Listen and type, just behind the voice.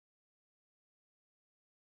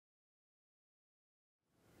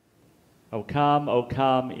O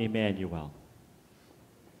come, Emmanuel,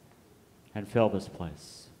 and fill this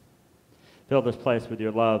place. Fill this place with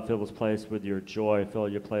your love. Fill this place with your joy. Fill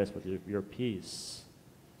your place with your peace,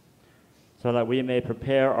 so that we may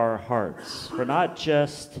prepare our hearts for not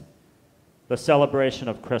just the celebration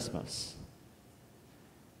of Christmas,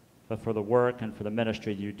 but for the work and for the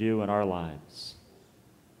ministry you do in our lives,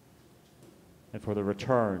 and for the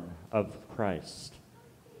return of Christ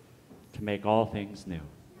to make all things new.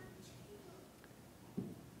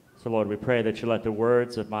 So, Lord, we pray that you let the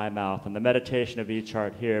words of my mouth and the meditation of each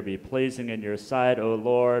heart here be pleasing in your sight, O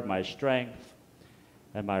Lord, my strength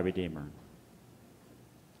and my Redeemer.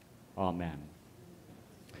 Amen.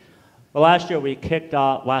 Well, last week we kicked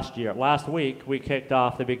off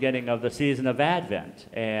the beginning of the season of Advent,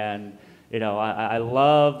 and I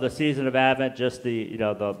love the season of Advent, just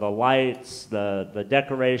the lights, the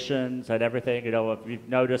decorations, and everything. If you've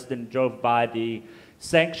noticed and drove by the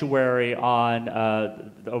sanctuary on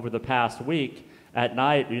over the past week at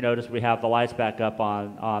night, you notice we have the lights back up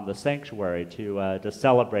on the sanctuary to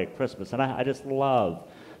celebrate Christmas, and I just love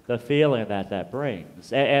the feeling that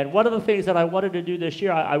brings. And one of the things that I wanted to do this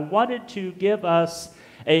year, I wanted to give us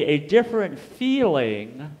a different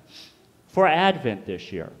feeling for Advent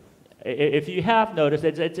this year. If you have noticed,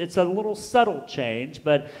 it's a little subtle change,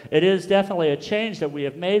 but it is definitely a change that we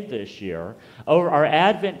have made this year. Over our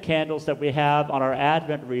Advent candles that we have on our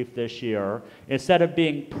Advent wreath this year, instead of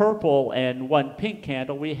being purple and one pink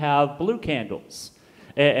candle, we have blue candles.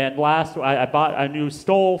 And I bought a new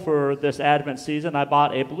stole for this Advent season. I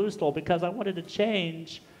bought a blue stole because I wanted to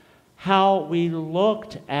change how we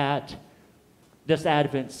looked at this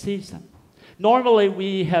Advent season. Normally,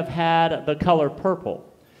 we have had the color purple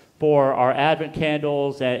for our Advent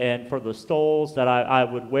candles and for the stoles that I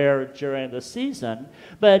would wear during the season.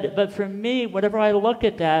 But for me, whenever I look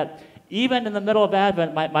at that, even in the middle of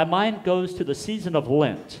Advent, my mind goes to the season of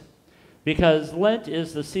Lent. Because Lent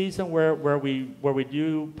is the season where we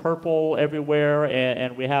do purple everywhere,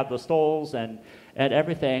 and we have the stoles and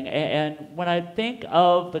everything. And when I think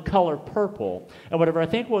of the color purple, and whatever I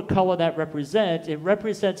think what color that represents, it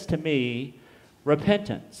represents to me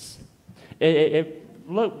repentance.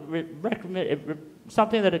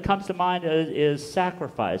 Something that it comes to mind is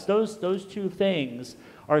sacrifice. Those two things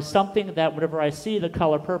are something that whenever I see the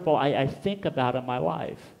color purple, I think about in my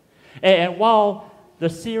life. And while the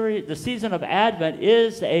season of Advent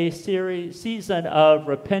is a season of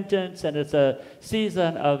repentance, and it's a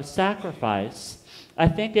season of sacrifice, I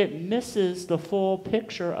think it misses the full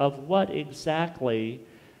picture of what exactly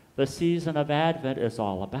the season of Advent is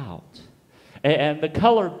all about. And the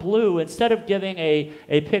color blue, instead of giving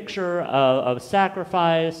a picture of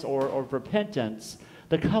sacrifice or repentance,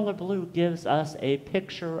 the color blue gives us a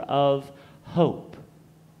picture of hope.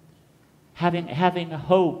 Having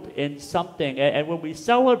hope in something. And when we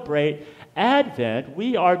celebrate Advent,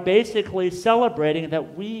 we are basically celebrating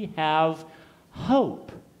that we have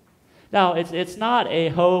hope. Now, it's not a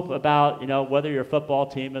hope about, whether your football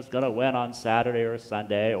team is going to win on Saturday or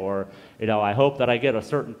Sunday, or, I hope that I get a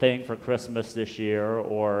certain thing for Christmas this year,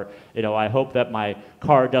 or, I hope that my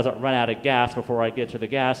car doesn't run out of gas before I get to the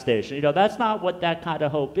gas station. That's not what that kind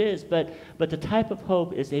of hope is, but the type of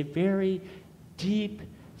hope is a very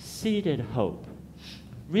deep-seated hope,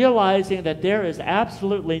 realizing that there is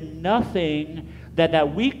absolutely nothing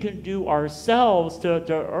that we can do ourselves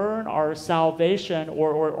to earn our salvation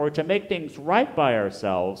or to make things right by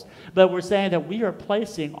ourselves, but we're saying that we are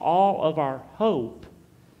placing all of our hope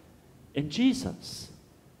in Jesus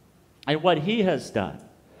and what he has done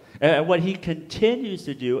and what he continues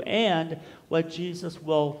to do and what Jesus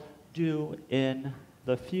will do in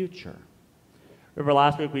the future. Remember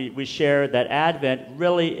last week we shared that Advent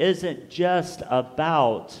really isn't just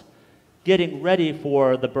about getting ready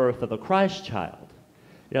for the birth of the Christ child.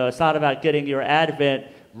 It's not about getting your Advent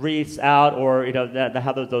wreaths out, or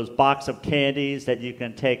have those box of candies that you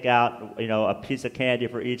can take out, a piece of candy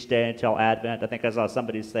for each day until Advent. I think I saw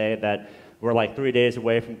somebody say that we're like 3 days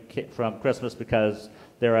away from Christmas because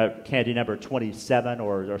they're at candy number 27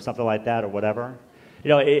 or something like that or whatever.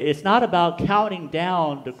 It's not about counting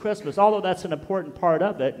down to Christmas, although that's an important part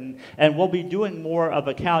of it, and we'll be doing more of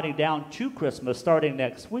a counting down to Christmas starting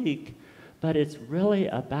next week, but it's really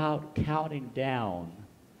about counting down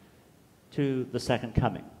to the second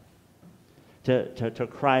coming, to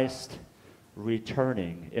Christ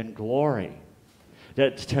returning in glory,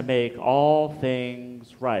 to make all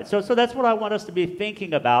things right. So that's what I want us to be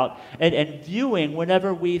thinking about and viewing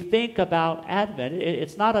whenever we think about Advent.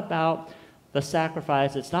 It's not about the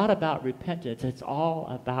sacrifice, it's not about repentance, it's all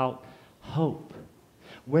about hope.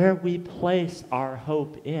 Where we place our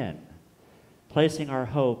hope in placing our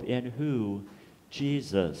hope in who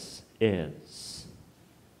Jesus is.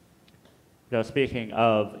 Speaking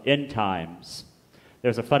of end times,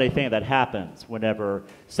 there's a funny thing that happens whenever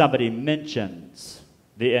somebody mentions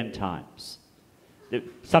the end times.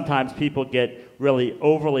 Sometimes people get really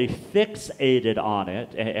overly fixated on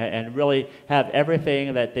it and really have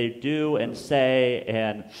everything that they do and say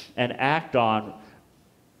and act on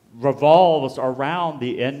revolves around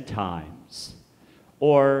the end times.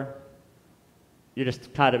 Or you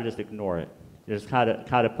just kind of ignore it. You just kind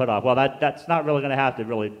of put off, well, that's not really going to have to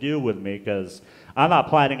really do with me because I'm not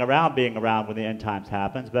planning around being around when the end times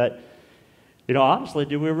happens. But, honestly,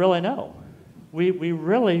 do we really know? We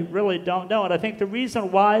really, really don't know. And I think the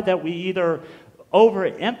reason why that we either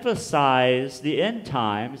overemphasize the end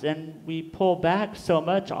times and we pull back so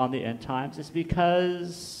much on the end times is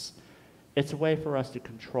because it's a way for us to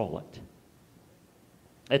control it.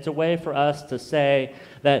 It's a way for us to say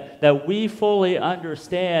that we fully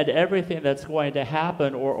understand everything that's going to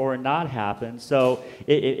happen or not happen. So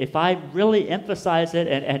if I really emphasize it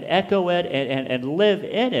and echo it and live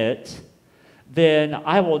in it, then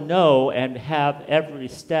I will know and have every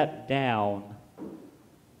step down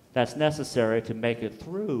that's necessary to make it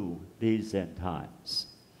through these end times.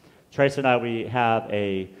 Trace and I, we have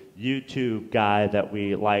a YouTube guy that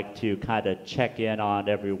we like to kind of check in on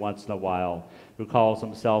every once in a while, who calls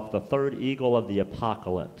himself the third eagle of the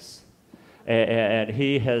apocalypse. And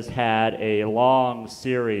he has had a long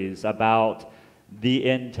series about the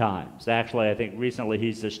end times. Actually, I think recently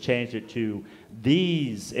he's just changed it to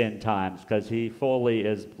these end times because he fully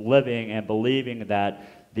is living and believing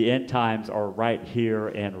that the end times are right here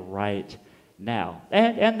and right now.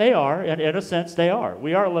 And they are, in a sense they are.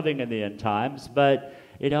 We are living in the end times, but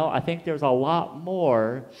I think there's a lot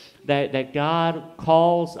more that God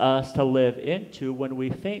calls us to live into when we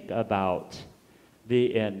think about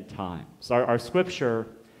the end times. Our scripture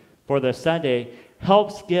for this Sunday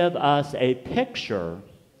helps give us a picture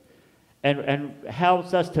and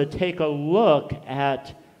helps us to take a look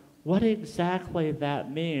at what exactly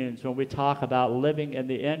that means when we talk about living in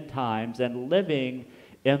the end times and living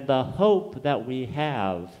in the hope that we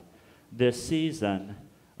have this season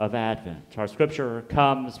of Advent. Our scripture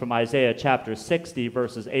comes from Isaiah chapter 60,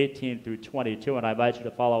 verses 18 through 22, and I invite you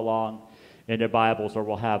to follow along in your Bibles, or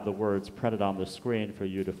we'll have the words printed on the screen for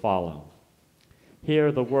you to follow.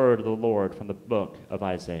 Hear the word of the Lord from the book of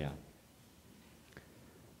Isaiah.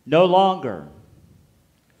 No longer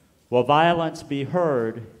will violence be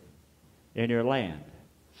heard in your land,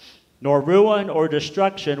 nor ruin or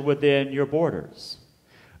destruction within your borders,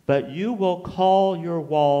 but you will call your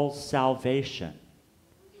walls salvation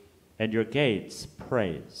and your gates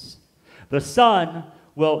praise. The sun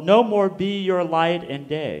will no more be your light in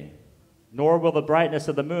day, nor will the brightness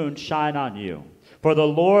of the moon shine on you. For the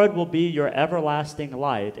Lord will be your everlasting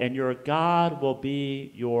light, and your God will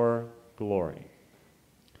be your glory.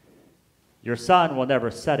 Your sun will never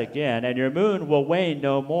set again, and your moon will wane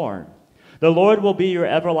no more. The Lord will be your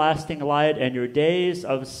everlasting light, and your days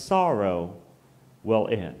of sorrow will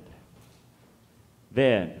end.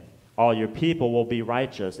 Then all your people will be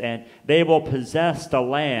righteous, and they will possess the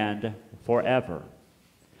land forever.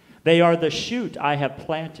 They are the shoot I have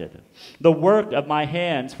planted, the work of my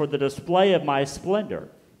hands for the display of my splendor.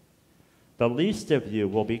 The least of you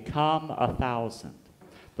will become 1,000,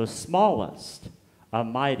 the smallest a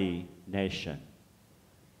mighty nation.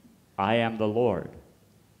 I am the Lord.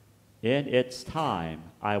 In its time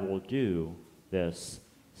I will do this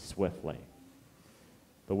swiftly.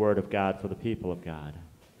 The word of God for the people of God.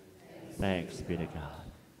 Thanks be to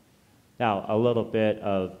God. Now, a little bit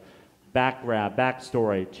of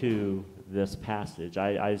backstory to this passage.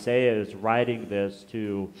 Isaiah is writing this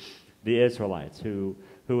to the Israelites who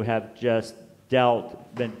have just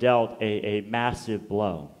been dealt a massive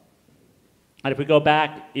blow. And if we go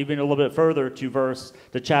back even a little bit further to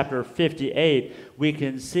chapter 58, we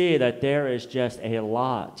can see that there is just a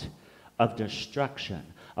lot of destruction,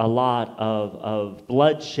 a lot of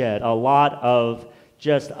bloodshed, a lot of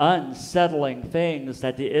just unsettling things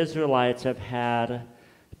that the Israelites have had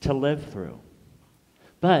to live through.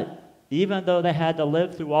 But even though they had to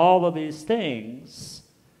live through all of these things,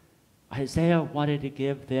 Isaiah wanted to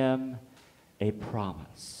give them a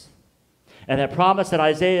promise. And that promise that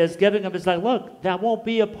Isaiah is giving them is like, look, that won't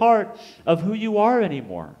be a part of who you are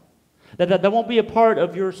anymore. That won't be a part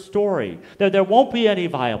of your story. That there won't be any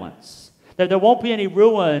violence. That there won't be any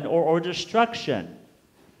ruin or destruction.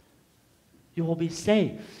 You will be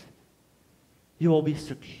safe. You will be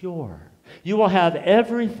secure. You will have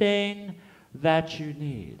everything that you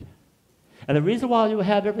need. And the reason why you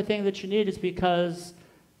have everything that you need is because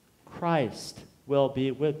Christ will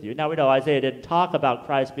be with you. Now we know Isaiah didn't talk about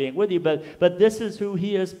Christ being with you, but this is who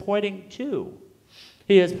he is pointing to.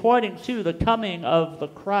 He is pointing to the coming of the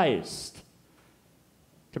Christ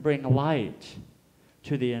to bring light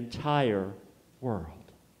to the entire world.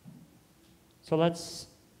 So let's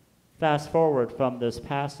fast forward from this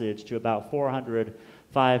passage to about 400,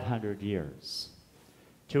 500 years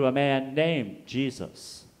to a man named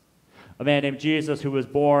Jesus. A man named Jesus who was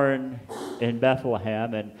born in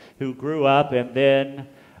Bethlehem and who grew up and then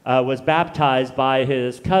was baptized by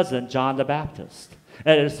his cousin, John the Baptist.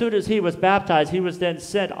 And as soon as he was baptized, he was then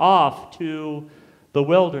sent off to the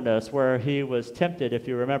wilderness where he was tempted, if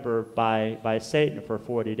you remember, by Satan for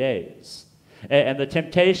 40 days. And the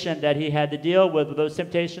temptation that he had to deal with were those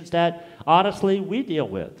temptations that, honestly, we deal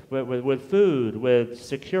with food, with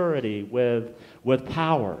security, with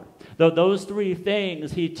power. Those three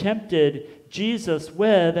things he tempted Jesus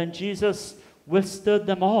with, and Jesus withstood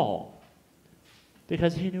them all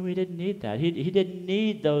because he knew he didn't need that. He didn't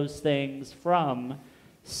need those things from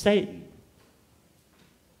Satan.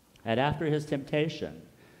 And after his temptation,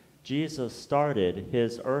 Jesus started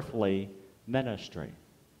his earthly ministry.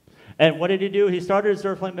 And what did he do? He started his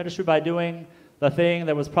earthly ministry by doing the thing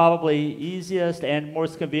that was probably easiest and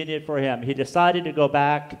most convenient for him. He decided to go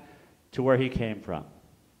back to where he came from,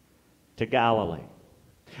 to Galilee.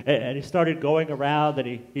 And he started going around,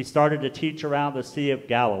 and he started to teach around the Sea of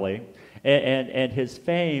Galilee. And his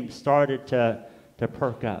fame started to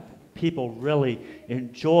perk up. People really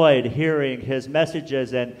enjoyed hearing his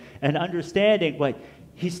messages and understanding what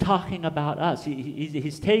he's talking about us.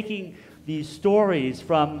 He's taking these stories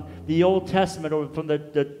from the Old Testament or from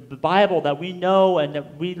the Bible that we know and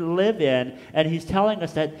that we live in, and he's telling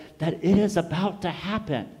us that it is about to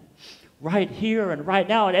happen right here and right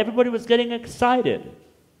now, and everybody was getting excited.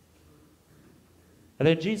 And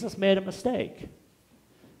then Jesus made a mistake.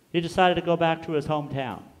 He decided to go back to his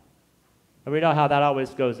hometown. And we know how that always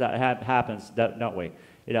happens, don't we?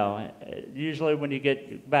 You know, usually when you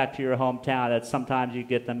get back to your hometown, that's sometimes you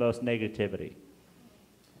get the most negativity.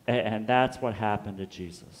 And that's what happened to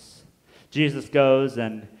Jesus. Jesus goes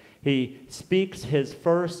and he speaks his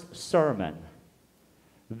first sermon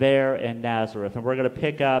there in Nazareth. And we're going to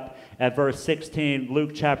pick up at verse 16,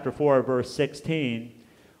 Luke chapter 4, verse 16,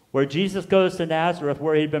 where Jesus goes to Nazareth,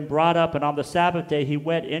 where he'd been brought up, and on the Sabbath day he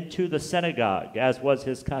went into the synagogue, as was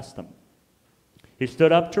his custom. He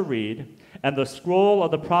stood up to read, and the scroll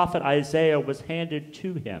of the prophet Isaiah was handed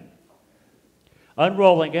to him.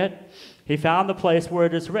 Unrolling it, he found the place where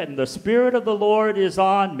it is written, "The Spirit of the Lord is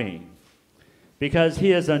on me, because he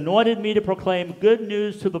has anointed me to proclaim good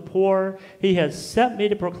news to the poor. He has sent me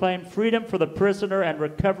to proclaim freedom for the prisoner and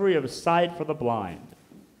recovery of sight for the blind,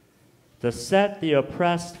 to set the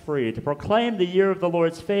oppressed free, to proclaim the year of the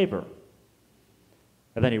Lord's favor."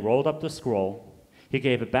 And then he rolled up the scroll. He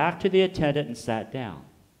gave it back to the attendant and sat down.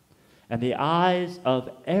 And the eyes of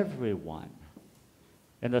everyone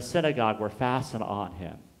in the synagogue were fastened on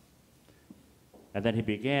him. And then he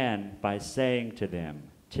began by saying to them,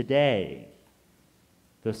 "Today,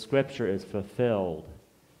 the scripture is fulfilled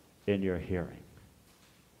in your hearing."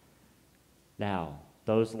 Now,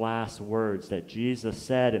 those last words that Jesus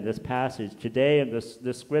said in this passage, "Today in this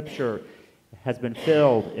scripture has been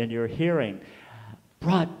filled in your hearing,"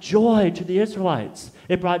 brought joy to the Israelites.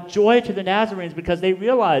 It brought joy to the Nazarenes because they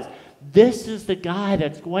realized this is the guy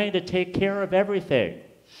that's going to take care of everything.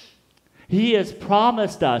 He has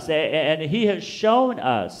promised us and he has shown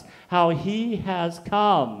us how he has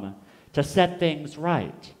come to set things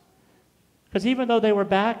right. Because even though they were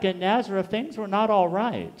back in Nazareth, things were not all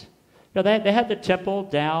right. You know, they had the temple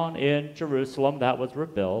down in Jerusalem that was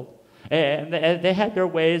rebuilt. And they had their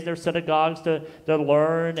ways, their synagogues to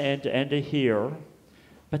learn and to hear.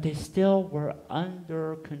 But they still were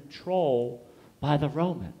under control by the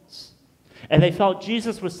Romans. And they felt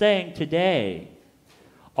Jesus was saying, "Today,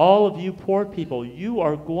 all of you poor people, you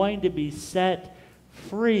are going to be set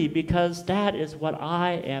free because that is what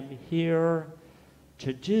I am here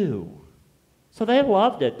to do." So they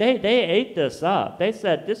loved it. They ate this up. They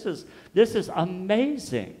said, this is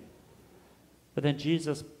amazing. But then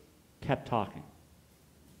Jesus kept talking.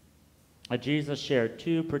 And Jesus shared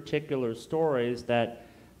two particular stories that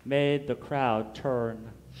made the crowd turn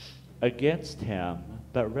against him,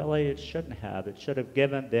 but really it shouldn't have. It should have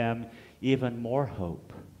given them even more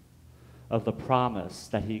hope of the promise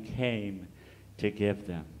that he came to give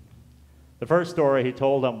them. The first story he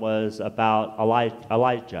told them was about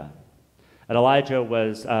Elijah. And Elijah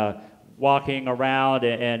was walking around,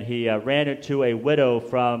 and he ran into a widow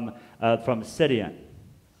from Sidon,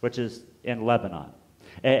 which is in Lebanon.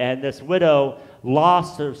 And this widow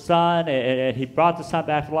lost her son, and he brought the son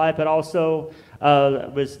back to life, but also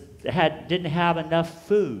didn't have enough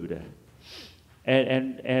food.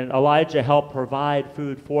 And Elijah helped provide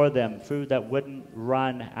food for them, food that wouldn't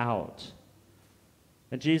run out.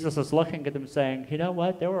 And Jesus is looking at them saying, you know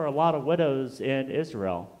what? There were a lot of widows in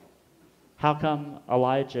Israel. How come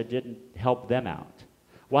Elijah didn't help them out?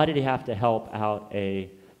 Why did he have to help out a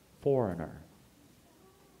foreigner?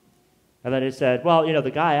 And then he said, well,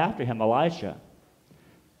 the guy after him, Elisha,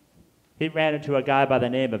 he ran into a guy by the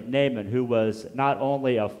name of Naaman who was not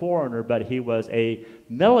only a foreigner, but he was a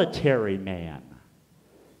military man.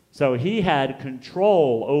 So he had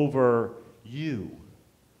control over you,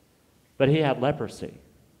 but he had leprosy.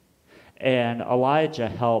 And Elijah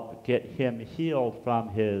helped get him healed from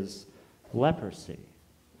his leprosy.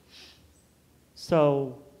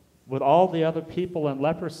 So, with all the other people in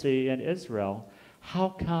leprosy in Israel, how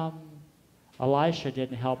come Elisha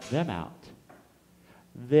didn't help them out?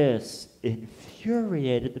 This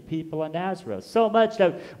infuriated the people in Nazareth so much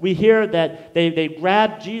that we hear that they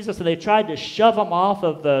grabbed Jesus and they tried to shove him off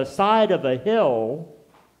of the side of a hill,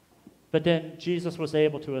 but then Jesus was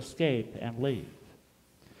able to escape and leave.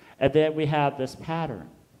 And then we have this pattern.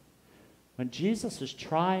 When Jesus is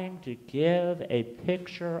trying to give a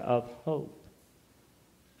picture of hope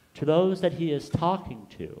to those that he is talking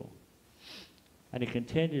to, and he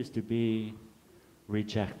continues to be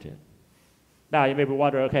rejected. Now, you may be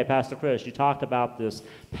wondering, okay, Pastor Chris, you talked about this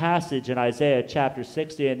passage in Isaiah chapter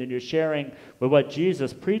 60, and then you're sharing with what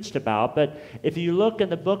Jesus preached about. But if you look in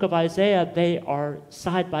the book of Isaiah, they are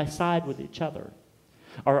side by side with each other.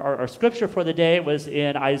 Our scripture for the day was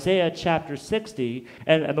in Isaiah chapter 60,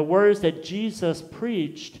 and the words that Jesus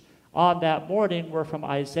preached on that morning were from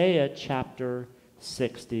Isaiah chapter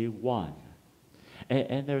 61.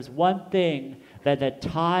 And there's one thing that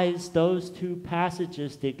ties those two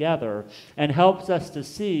passages together and helps us to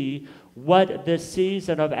see what this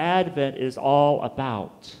season of Advent is all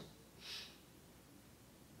about.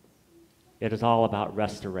 It is all about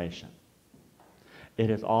restoration. It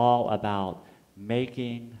is all about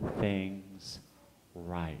making things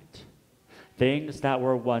right. Things that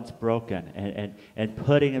were once broken and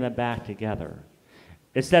putting them back together.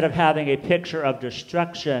 Instead of having a picture of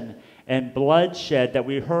destruction and bloodshed that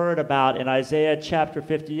we heard about in Isaiah chapter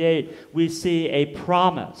 58, we see a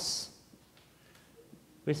promise.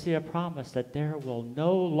 We see a promise that there will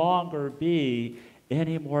no longer be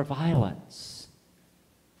any more violence,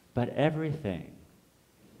 but everything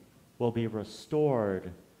will be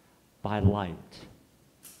restored by light.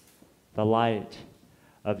 The light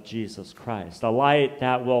of Jesus Christ. A light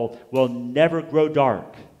that will never grow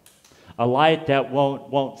dark. A light that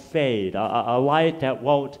won't fade, a light that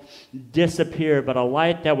won't disappear, but a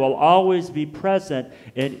light that will always be present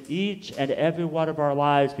in each and every one of our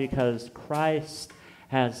lives because Christ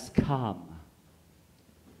has come.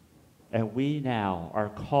 And we now are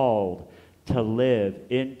called to live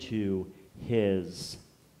into his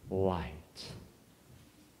light.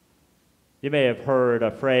 You may have heard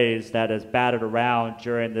a phrase that is battered around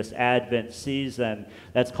during this Advent season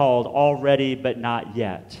that's called already but not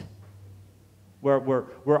yet.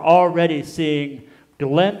 We're already seeing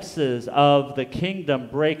glimpses of the kingdom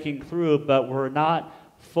breaking through, but we're not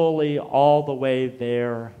fully all the way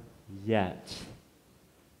there yet.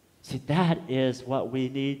 See, that is what we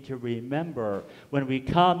need to remember when we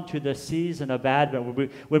come to the season of Advent,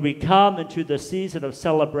 when we come into the season of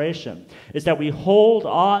celebration, is that we hold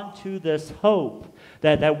on to this hope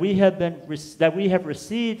that we have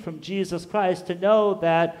received from Jesus Christ, to know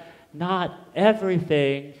that not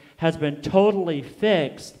everything has been totally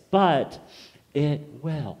fixed, but it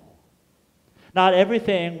will. Not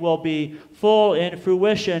everything will be full in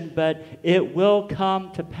fruition, but it will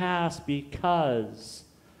come to pass because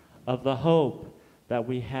of the hope that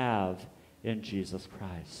we have in Jesus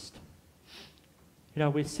Christ.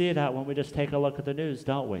 We see that when we just take a look at the news,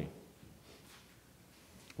 don't we?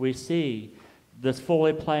 We see this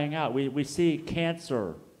fully playing out. We see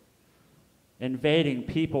cancer invading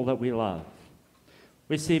people that we love.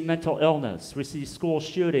 We see mental illness. We see school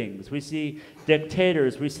shootings. We see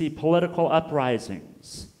dictators. We see political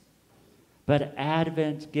uprisings. But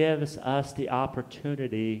Advent gives us the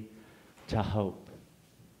opportunity to hope.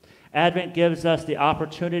 Advent gives us the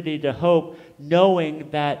opportunity to hope, knowing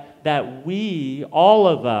that we, all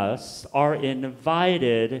of us, are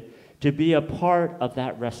invited to be a part of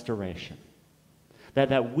that restoration.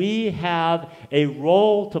 That we have a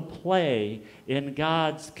role to play in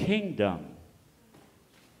God's kingdom.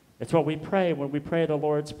 It's what we pray when we pray the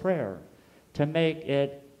Lord's Prayer, to make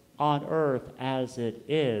it on earth as it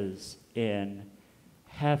is in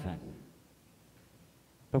heaven.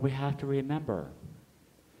 But we have to remember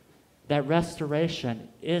that restoration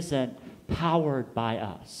isn't powered by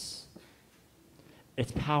us.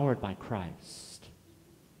 It's powered by Christ.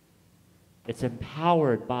 It's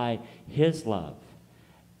empowered by his love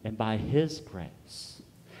and by his grace.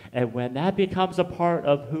 And when that becomes a part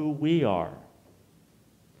of who we are,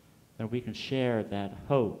 then we can share that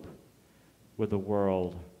hope with the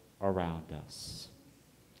world around us.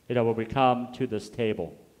 You know, when we come to this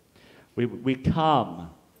table, we come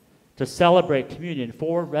to celebrate communion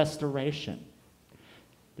for restoration,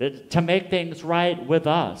 to make things right with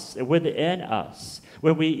us, within us.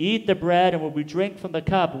 When we eat the bread and when we drink from the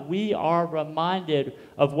cup, we are reminded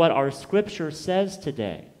of what our scripture says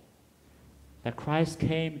today, that Christ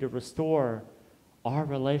came to restore our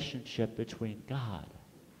relationship between God.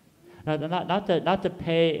 Now, not to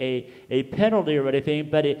pay a penalty or anything,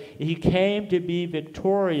 but he came to be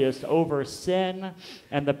victorious over sin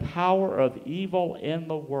and the power of evil in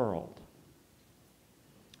the world.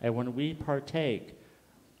 And when we partake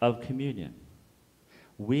of communion,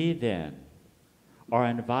 we then are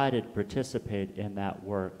invited to participate in that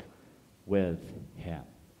work with him.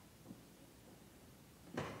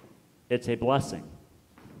 It's a blessing.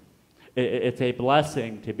 It's a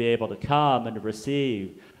blessing to be able to come and to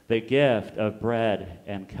receive the gift of bread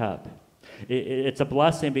and cup. It's a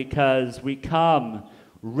blessing because we come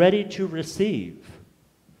ready to receive.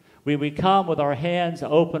 We come with our hands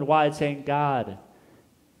open wide saying, God,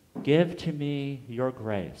 give to me your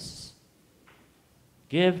grace.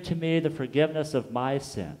 Give to me the forgiveness of my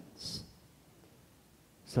sins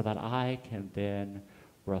so that I can then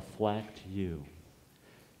reflect you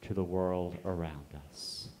to the world around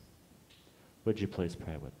us. Would you please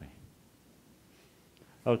pray with me?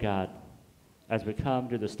 Oh God, as we come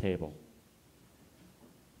to this table,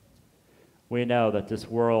 we know that this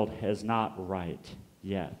world is not right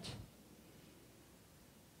yet.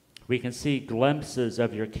 We can see glimpses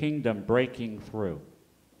of your kingdom breaking through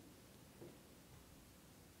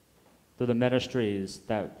the ministries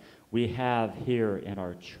that we have here in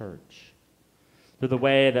our church, through the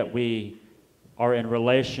way that we are in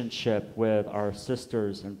relationship with our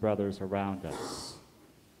sisters and brothers around us.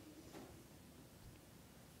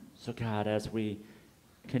 So God, as we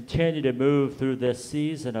continue to move through this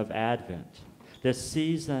season of Advent, this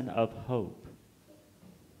season of hope,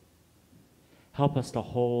 help us to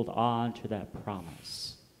hold on to that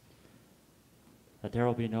promise that there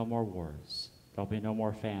will be no more wars, there'll be no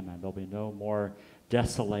more famine, there'll be no more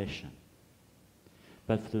desolation,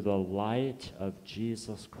 but through the light of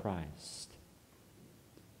Jesus Christ,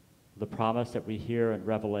 the promise that we hear in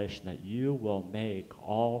Revelation that you will make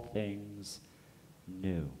all things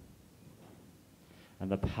new. And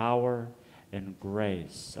the power and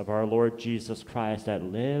grace of our Lord Jesus Christ that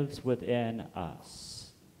lives within us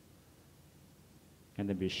can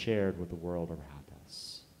then be shared with the world around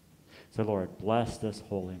us. So Lord, bless this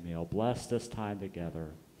holy meal, bless this time together,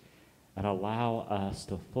 and allow us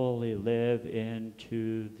to fully live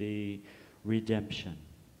into the redemption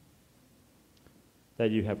that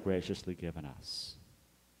you have graciously given us.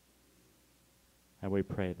 And we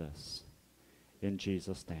pray this in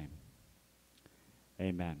Jesus' name.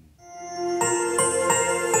 Amen.